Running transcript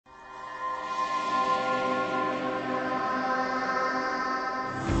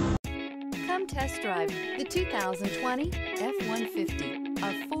Come test drive the 2020 F-150.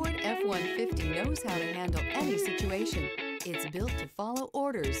 A Ford F-150 knows how to handle any situation. It's built to follow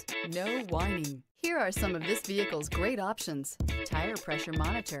orders, no whining. Here are some of this vehicle's great options: tire pressure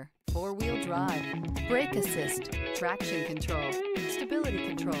monitor, four-wheel drive, brake assist, traction control, stability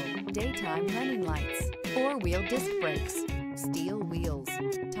control, daytime running lights, four-wheel disc brakes, steel wheels,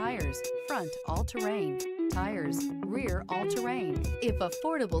 tires, front all-terrain, tires, rear all-terrain. If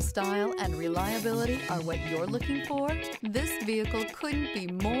affordable style and reliability are what you're looking for, this vehicle couldn't be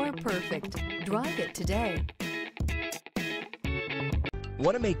more perfect. Drive it today.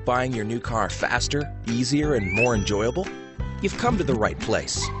 Want to make buying your new car faster, easier, and more enjoyable? You've come to the right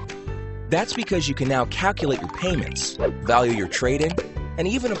place. That's because you can now calculate your payments, value your trade-in, and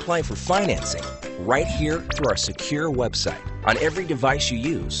even apply for financing right here through our secure website on every device you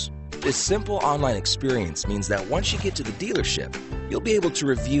use. This simple online experience means that once you get to the dealership, you'll be able to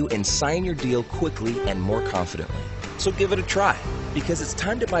review and sign your deal quickly and more confidently. So give it a try, because it's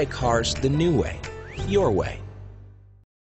time to buy cars the new way, your way.